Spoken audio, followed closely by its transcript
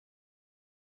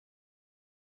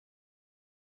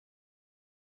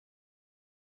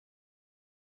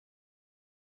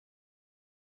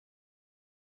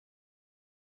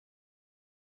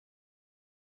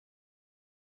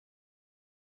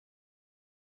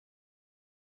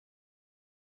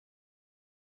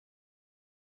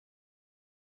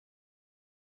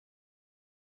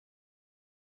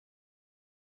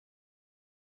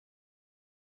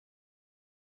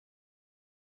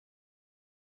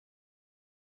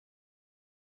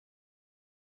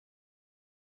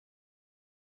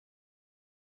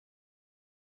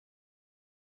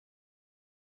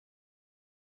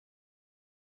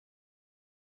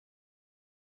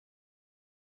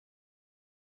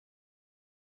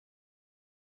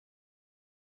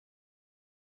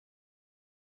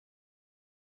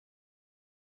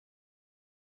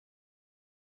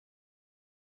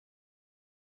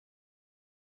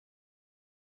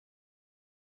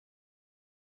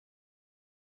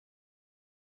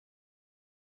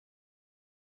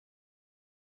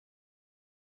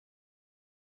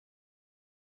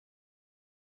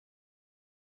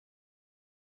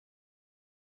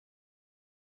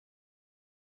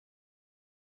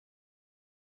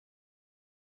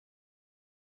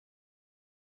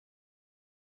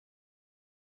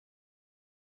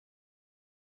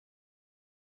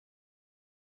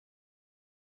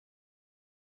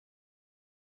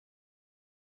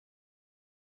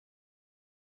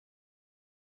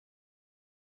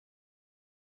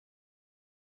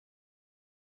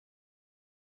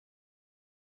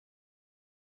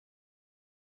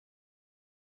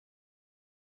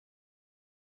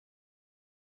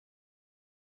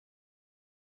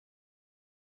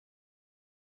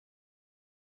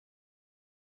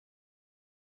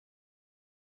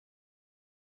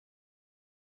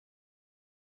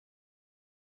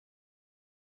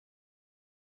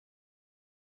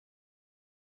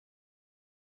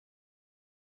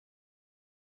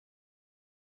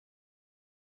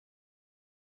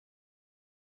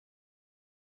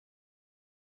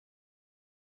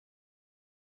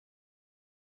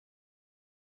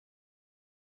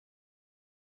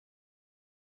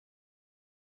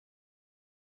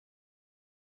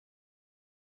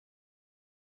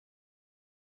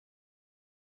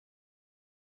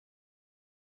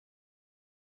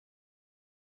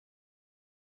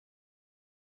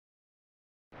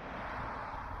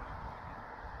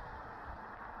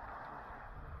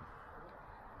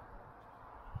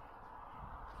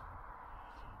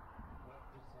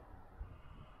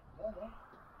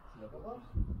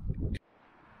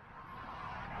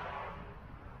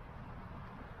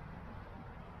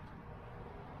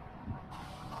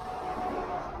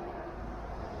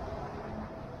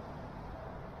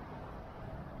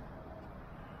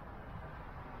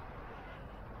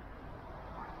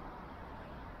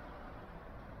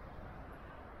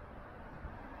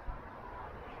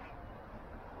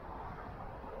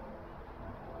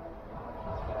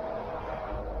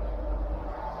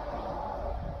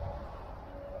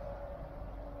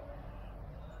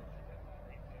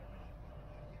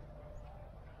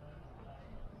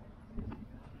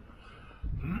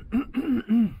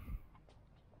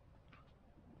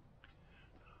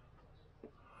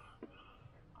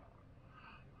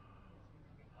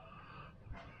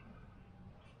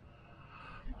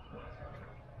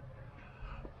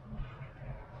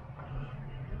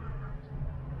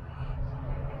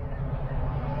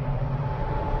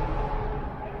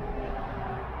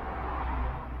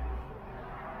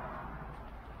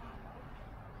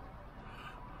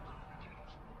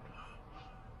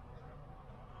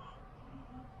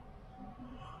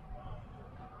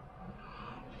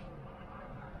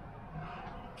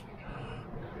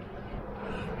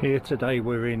Here today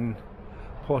we're in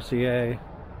Pozieres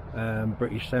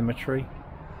British Cemetery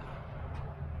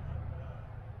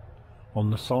on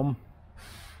the Somme,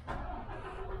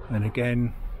 and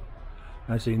again,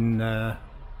 as in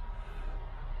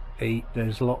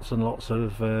there's lots and lots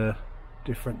of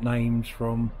different names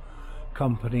from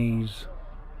companies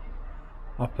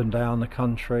up and down the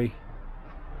country.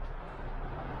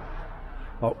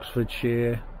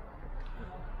 Oxfordshire,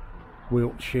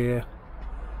 Wiltshire,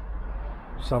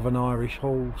 Southern Irish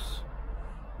Horse,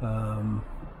 20th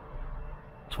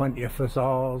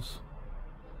Hussars,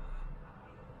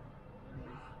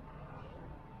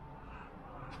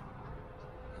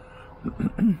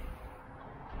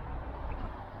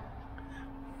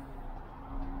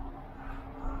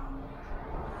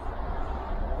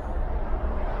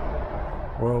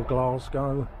 Royal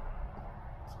Glasgow,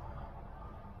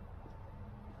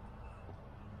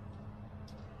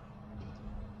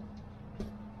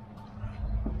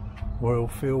 Royal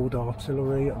Field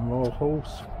Artillery and Royal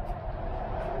Horse.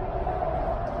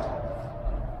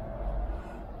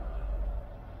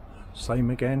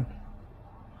 Same again.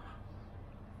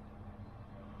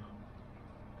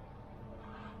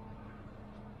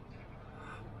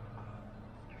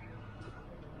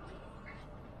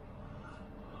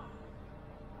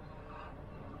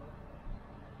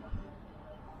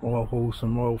 Royal Horse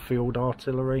and Royal Field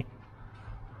Artillery.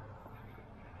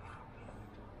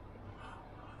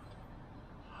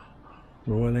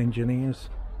 Royal Engineers.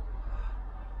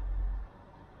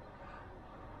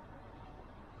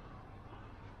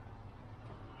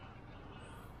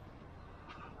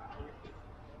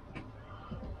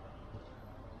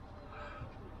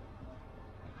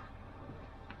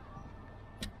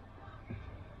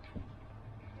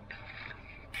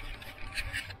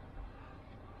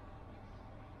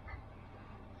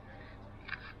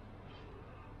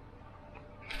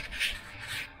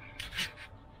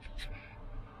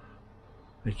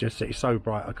 It's so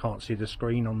bright I can't see the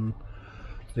screen on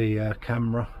the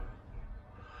camera.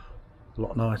 A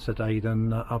lot nicer day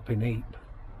than up in Ypres.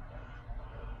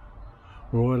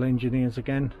 Royal Engineers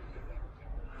again.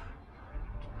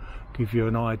 Give you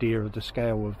an idea of the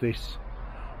scale of this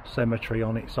cemetery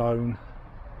on its own.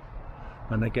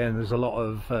 And again, there's a lot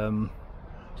of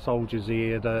soldiers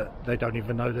here that they don't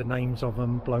even know the names of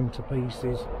them, blown to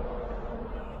pieces.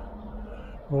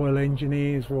 Royal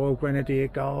Engineers, Royal Grenadier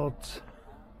Guards.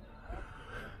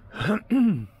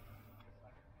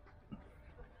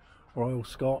 Royal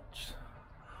Scots.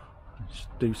 Let's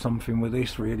do something with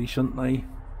this really, shouldn't they?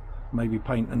 Maybe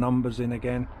paint the numbers in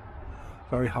again.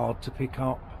 Very hard to pick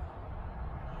up.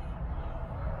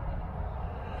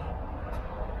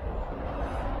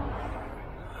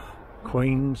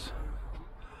 Queens.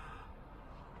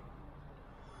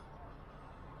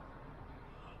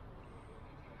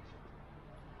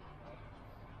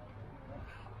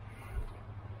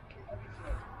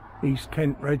 East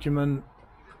Kent Regiment.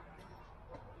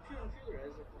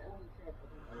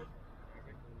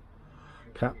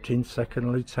 Captains,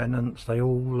 second lieutenants, they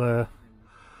all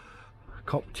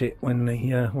copped it when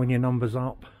your number's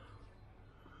up.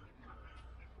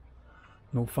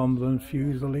 Northumberland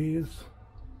Fusiliers.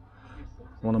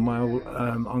 One of my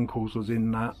uncles was in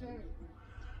that.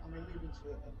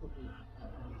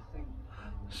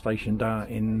 Stationed out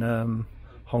in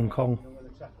Hong Kong.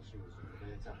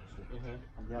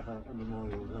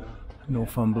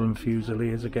 Northumberland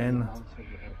Fusiliers again.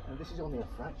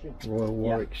 Royal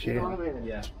Warwickshire.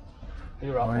 Yeah.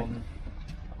 You're right.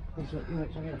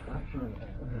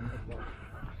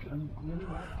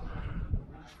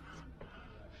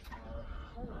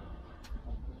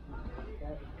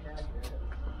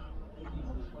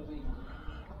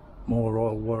 More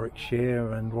Royal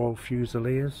Warwickshire and Royal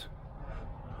Fusiliers.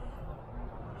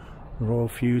 Royal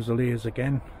Fusiliers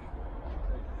again.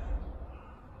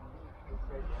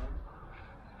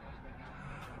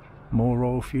 More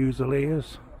Royal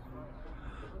Fusiliers.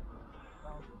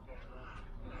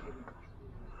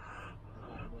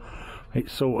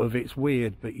 It's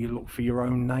weird, but you look for your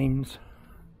own names.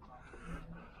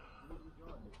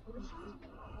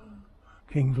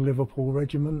 King's Liverpool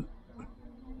Regiment.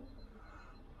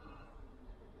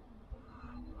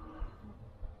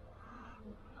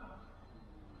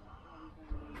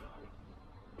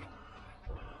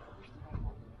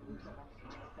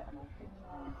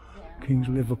 King's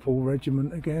Liverpool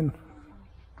Regiment again.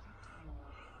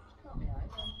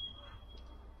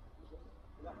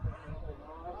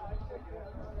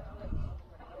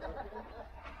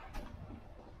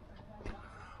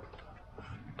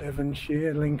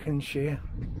 Devonshire, Lincolnshire.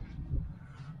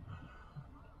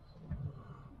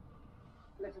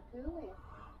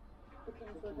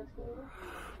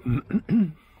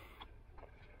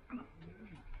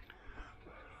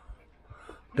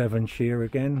 Devonshire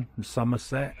again,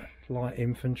 Somerset, light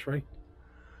infantry.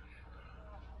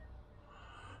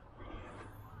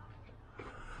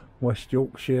 West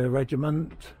Yorkshire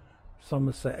Regiment,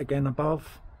 Somerset again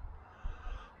above.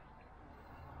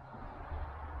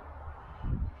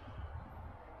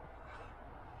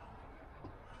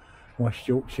 West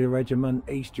Yorkshire Regiment,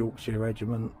 East Yorkshire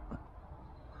Regiment.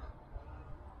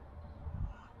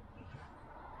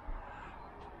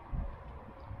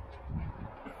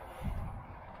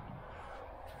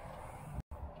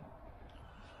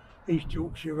 East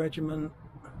Yorkshire Regiment.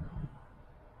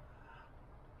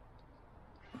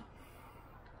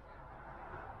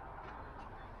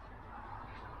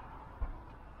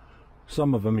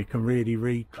 Some of them you can really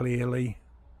read clearly,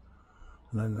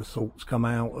 and then the salts come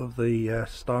out of the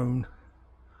stone,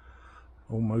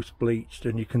 almost bleached,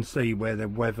 and you can see where they're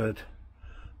weathered.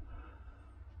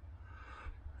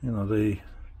 You know, the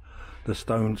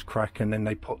stones crack and then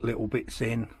they put little bits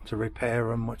in to repair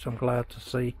them, which I'm glad to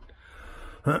see.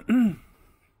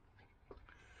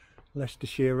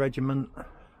 Leicestershire Regiment,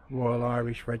 Royal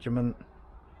Irish Regiment.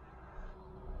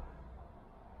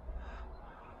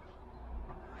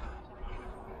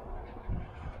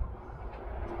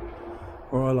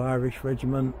 Royal Irish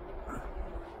Regiment.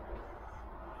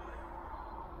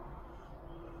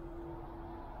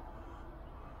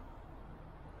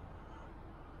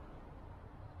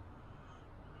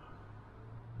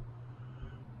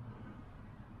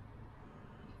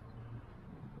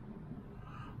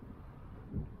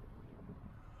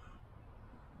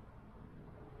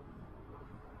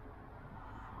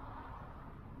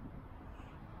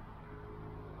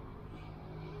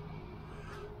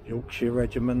 Yorkshire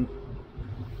Regiment.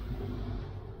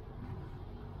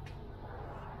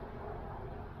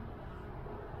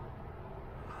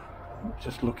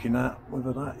 Just looking at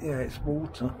whether that, yeah, it's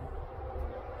water.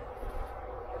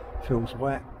 Feels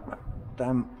wet,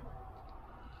 damp.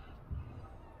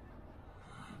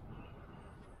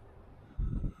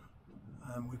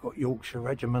 And we've got Yorkshire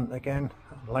Regiment again,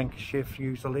 Lancashire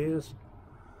Fusiliers.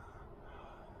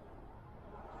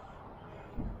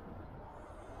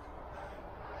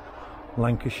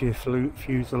 Lancashire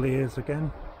Fusiliers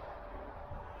again.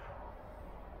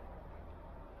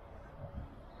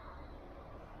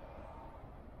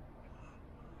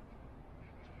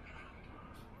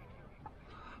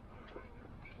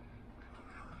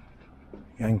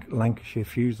 Lancashire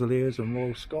Fusiliers and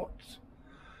Royal Scots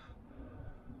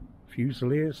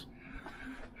Fusiliers.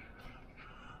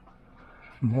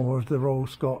 More of the Royal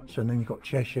Scots, and then you've got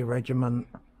Cheshire Regiment.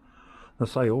 I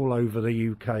say all over the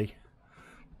UK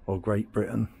or Great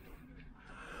Britain.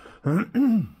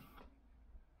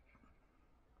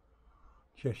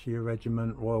 Cheshire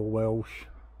Regiment, Royal Welsh.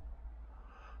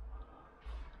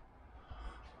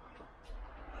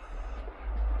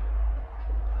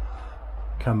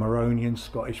 Cameronian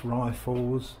Scottish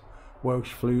Rifles,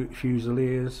 Welsh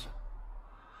Fusiliers.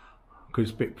 Because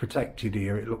it's a bit protected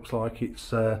here, it looks like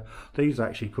it's these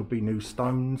actually could be new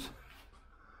stones.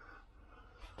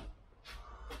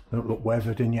 They don't look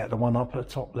weathered, and yet the one up at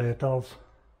the top there does.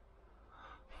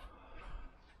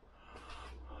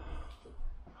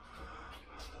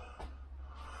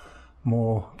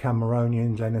 More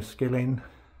Cameronians and a skilling.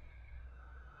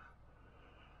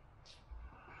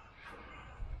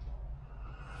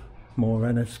 More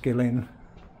Enniskillen.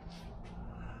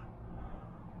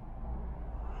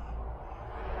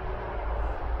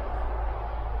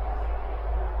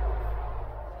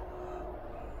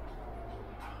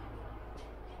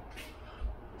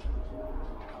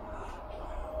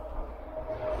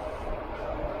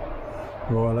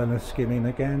 Royal Enniskillen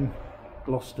again,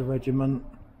 Gloucester Regiment.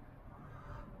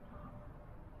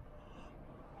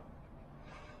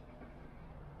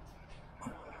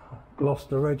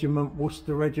 Gloucester Regiment,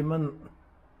 Worcester Regiment.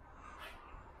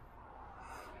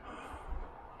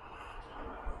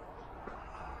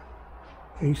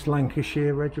 East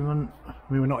Lancashire Regiment. I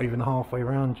mean, we're not even halfway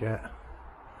around yet.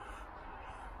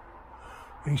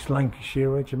 East Lancashire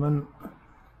Regiment.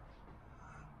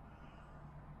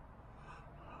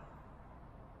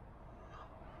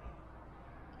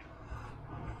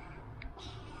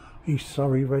 East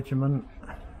Surrey Regiment.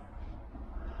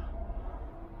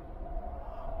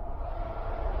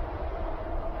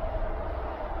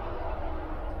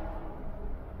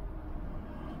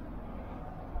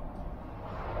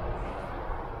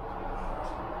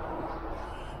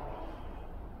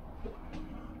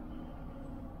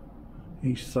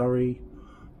 East Surrey,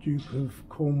 Duke of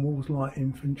Cornwall's Light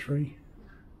Infantry.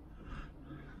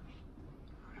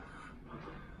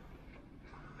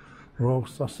 Royal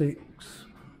Sussex,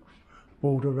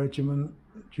 Border Regiment,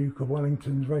 Duke of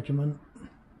Wellington's Regiment.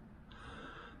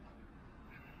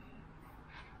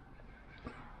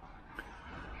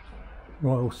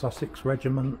 Royal Sussex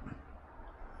Regiment.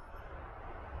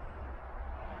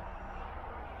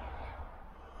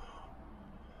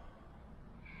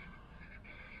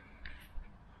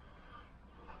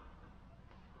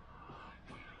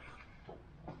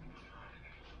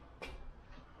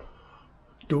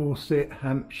 Dorset,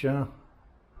 Hampshire.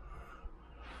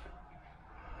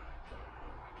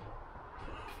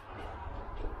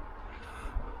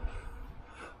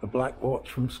 The Black Watch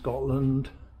from Scotland.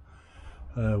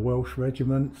 Welsh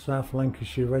Regiment, South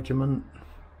Lancashire Regiment.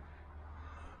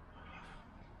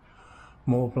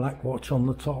 More Black Watch on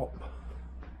the top.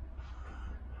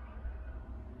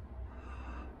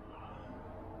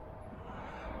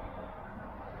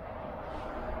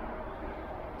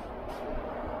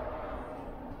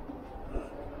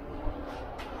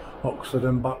 Oxford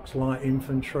and Bucks Light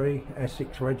Infantry,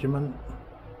 Essex Regiment.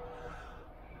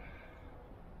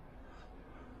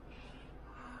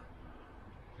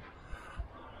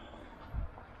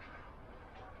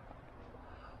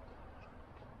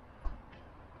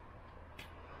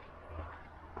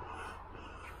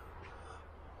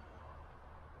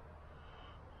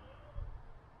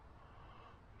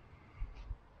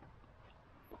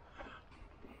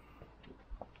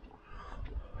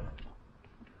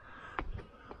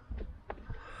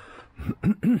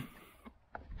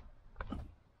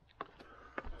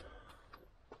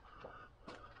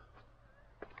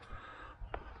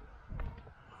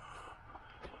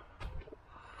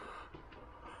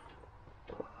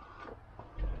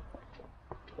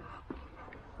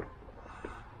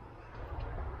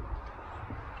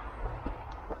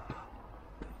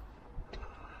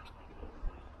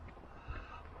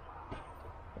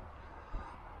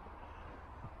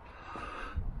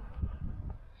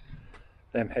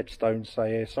 Them headstones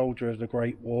say here, soldier of the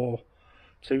Great War,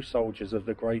 2 soldiers of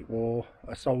the Great War,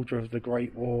 a soldier of the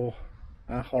Great War.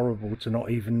 How horrible to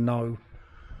not even know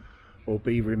or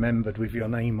be remembered with your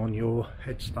name on your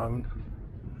headstone.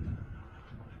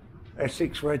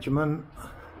 Essex Regiment,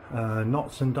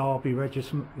 Notts and Derby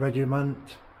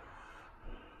Regiment.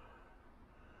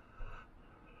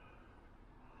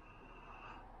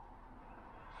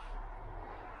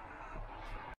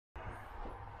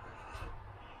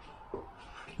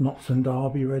 Notts and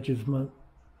Derby Regiment,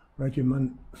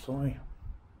 sorry.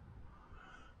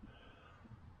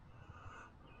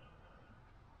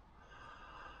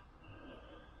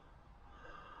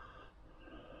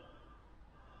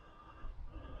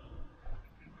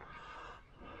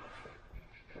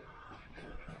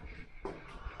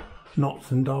 Notts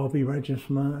and Derby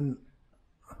Regiment.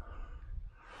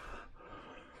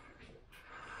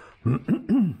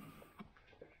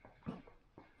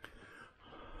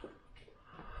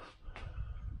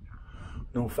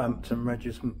 Northampton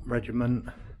Regiment.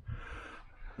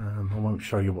 I won't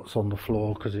show you what's on the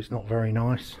floor because it's not very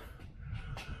nice.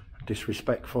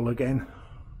 Disrespectful again.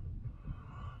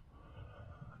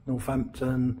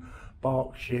 Northampton,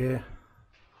 Berkshire.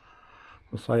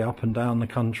 I'll say up and down the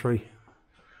country.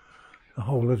 The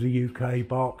whole of the UK,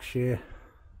 Berkshire.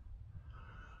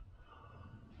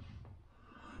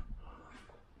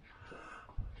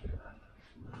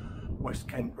 West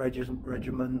Kent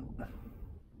Regiment.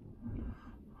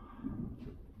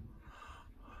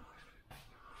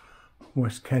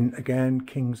 West Kent again,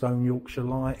 King's Own Yorkshire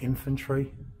Light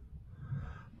Infantry.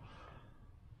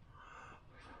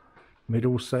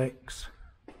 Middlesex,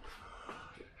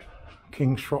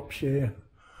 King Shropshire,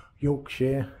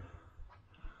 Yorkshire.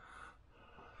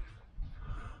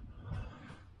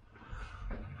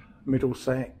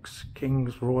 Middlesex,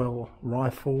 King's Royal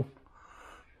Rifle.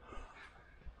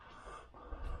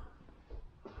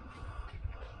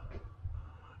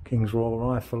 King's Royal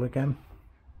Rifle again.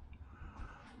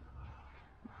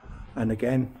 And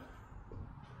again.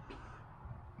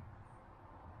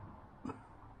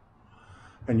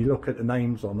 And you look at the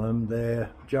names on them, they're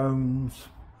Jones,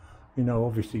 you know,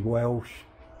 obviously Welsh,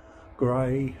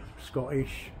 Grey,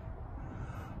 Scottish.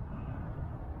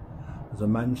 There's a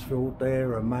Mansfield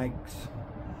there, a Mags,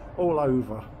 all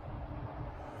over.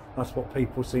 That's what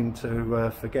people seem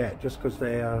to forget, just because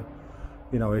they're,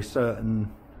 you know, a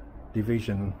certain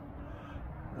division.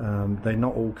 They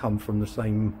not all come from the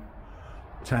same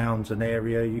towns and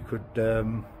area. You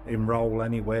could enroll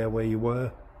anywhere where you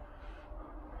were.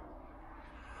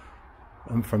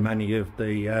 And from any of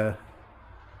the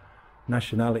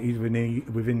nationalities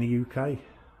within the UK.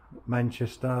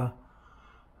 Manchester,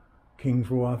 King's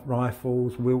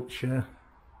Rifles, Wiltshire,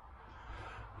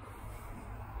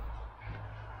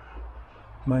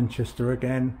 Manchester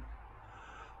again,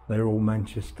 they're all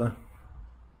Manchester.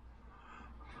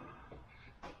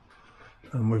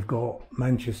 And we've got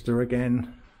Manchester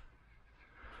again.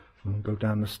 We'll go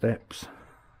down the steps.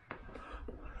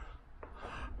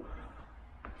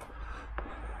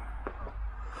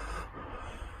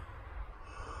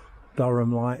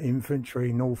 Durham Light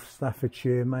Infantry, North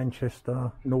Staffordshire,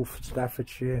 Manchester, North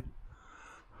Staffordshire,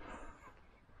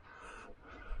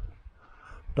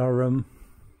 Durham,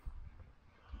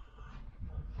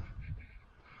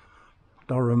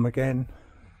 Durham again,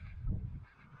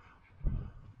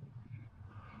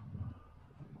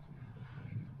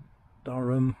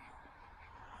 Durham,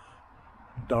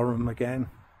 Durham again.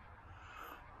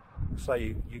 So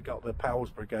you got the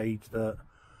Pals Brigades that,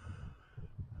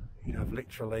 you know,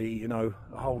 literally, you know,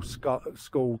 a whole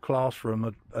school classroom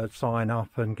would sign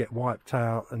up and get wiped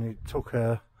out, and it took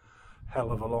a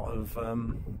hell of a lot of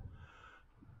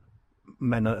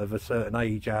men of a certain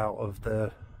age out of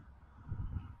the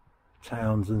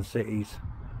towns and cities.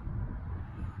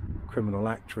 Criminal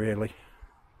act, really.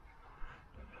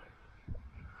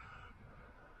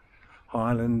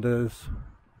 Highlanders,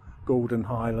 Gordon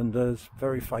Highlanders,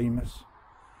 very famous.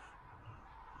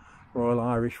 Royal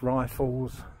Irish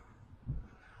Rifles.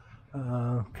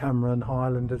 Cameron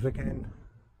Highlanders again.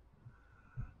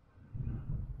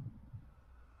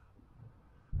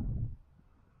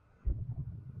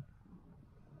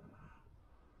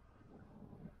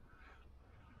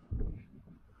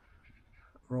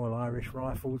 Royal Irish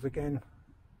Rifles again.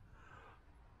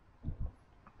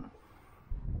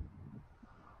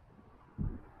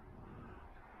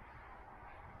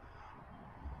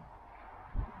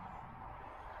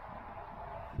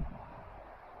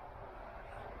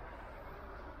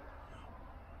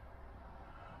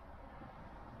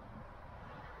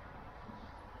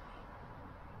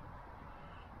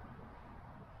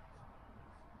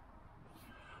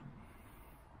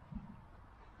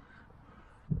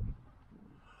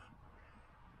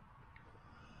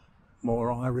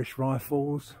 More Irish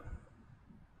Rifles,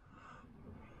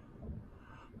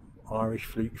 Irish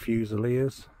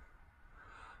Fusiliers,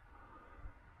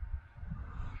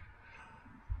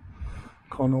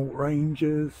 Connaught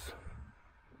Rangers,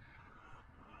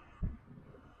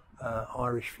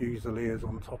 Irish Fusiliers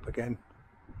on top again,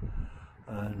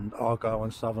 and Argyll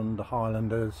and Southern, the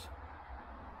Highlanders.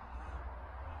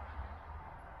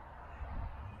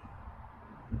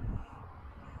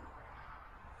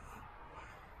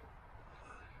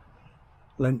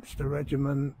 Leinster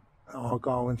Regiment,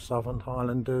 Argyll and Southern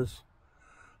Highlanders.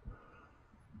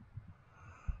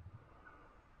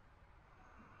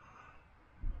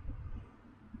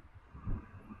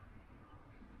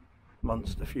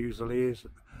 Munster Fusiliers.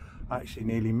 I actually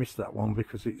nearly missed that one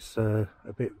because it's a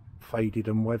bit faded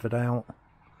and weathered out.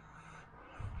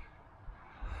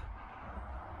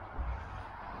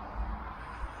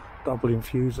 Dublin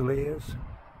Fusiliers,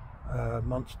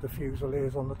 Munster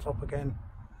Fusiliers on the top again.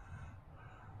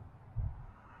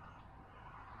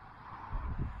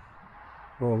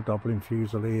 Royal Dublin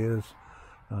Fusiliers,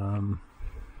 more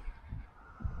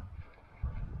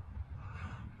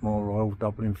Royal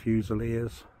Dublin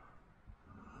Fusiliers.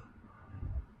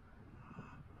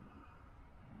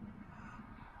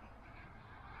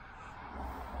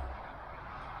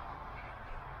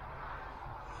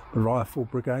 The Rifle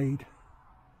Brigade.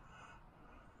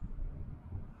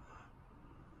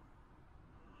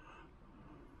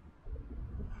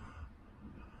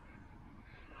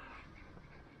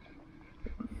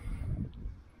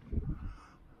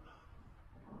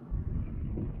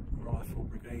 Rifle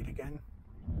Brigade again.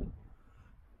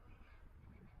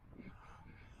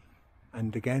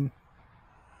 And again.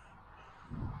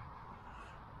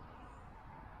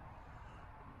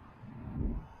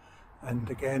 and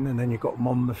again, and then you've got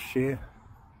Monmouthshire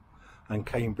and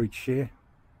Cambridgeshire.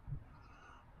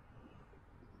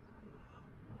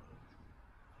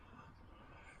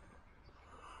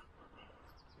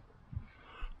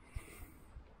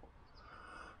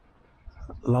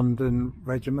 London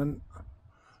Regiment,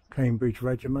 Cambridge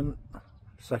Regiment,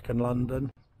 2nd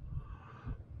London,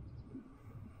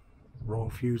 Royal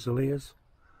Fusiliers.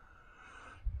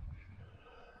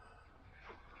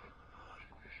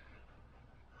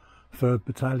 Third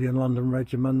Battalion London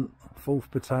Regiment, 4th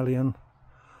Battalion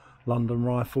London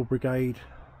Rifle Brigade,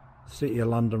 City of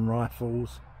London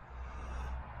Rifles,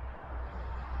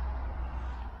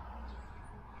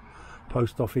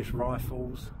 Post Office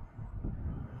Rifles.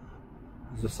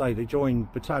 As I say, they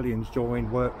joined, battalions joined,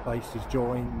 workplaces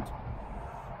joined.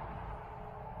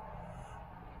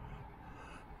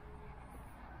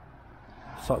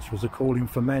 Such was a calling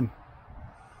for men.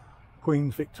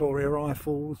 Queen's Victoria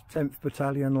Rifles, 10th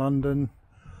Battalion London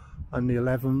and the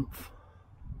 11th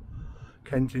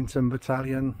Kensington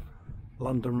Battalion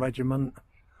London Regiment,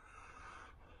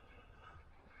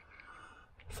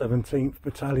 17th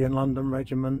Battalion London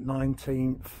Regiment,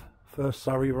 19th 1st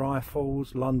Surrey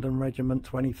Rifles London Regiment,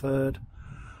 23rd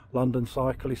London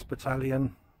Cyclist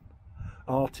Battalion,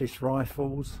 Artist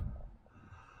Rifles,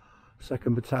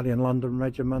 2nd Battalion London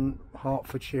Regiment,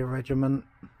 Hertfordshire Regiment,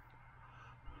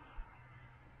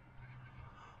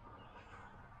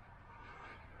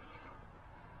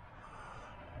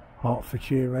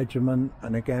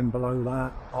 and again below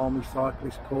that Army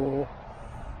Cyclist Corps,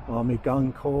 Army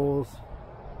Gun Corps,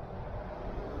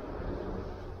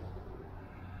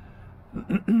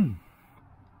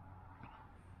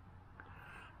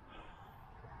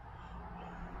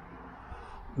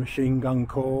 Machine Gun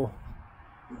Corps.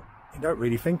 You don't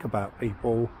really think about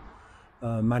people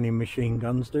manning machine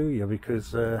guns, do you?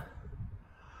 Because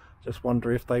just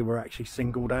wonder if they were actually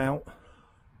singled out.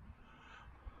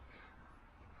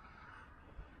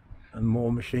 And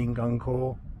more Machine Gun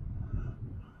Corps.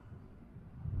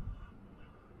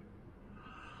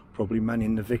 Probably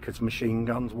manning the Vickers machine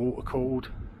guns, water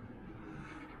cooled.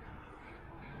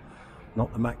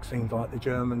 Not the Maxims like the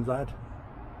Germans had.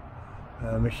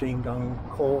 Machine Gun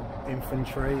Corps,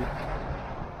 infantry,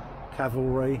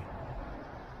 cavalry.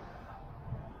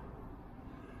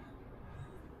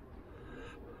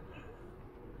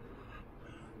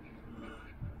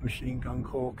 Machine Gun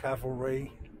Corps,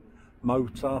 cavalry,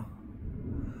 motor,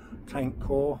 tank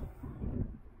corps,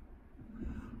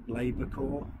 labour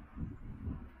corps.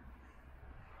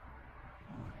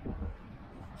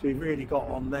 So you've really got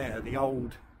on there the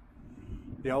old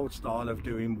style of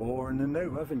doing war and the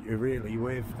new, haven't you, really,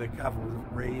 with the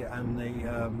cavalry and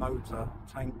the motor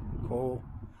tank corps.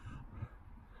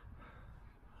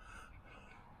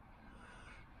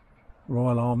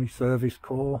 Royal Army Service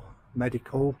Corps,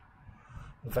 medical,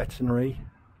 veterinary,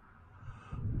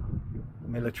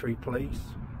 military police.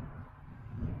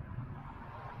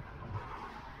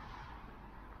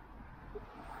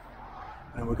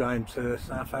 And we're going to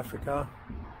South Africa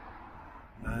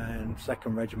and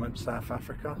 2nd Regiment South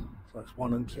Africa, so that's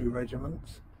 1 and 2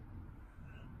 regiments.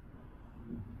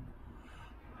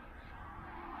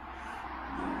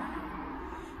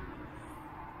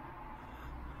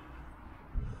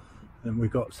 Then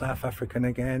we've got South African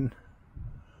again,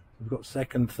 we've got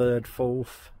 2nd, 3rd,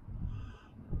 4th,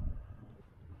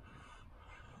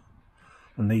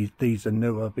 and these are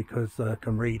newer because I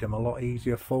can read them a lot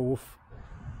easier. 4th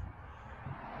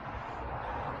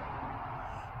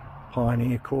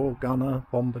Pioneer Corps, Gunner,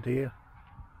 Bombardier.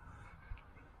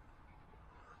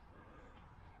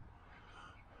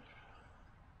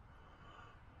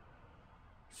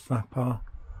 Sapper.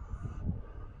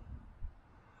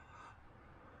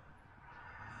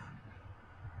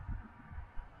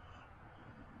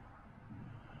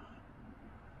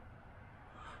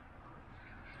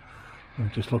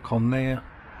 And just look on there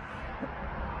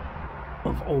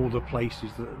of all the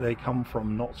places that they come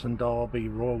from: Notts and Derby,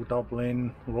 Royal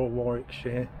Dublin, Royal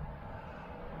Warwickshire,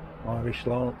 Irish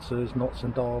Lancers, Notts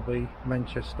and Derby,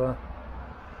 Manchester,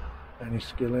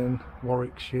 Enniskillen,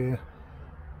 Warwickshire.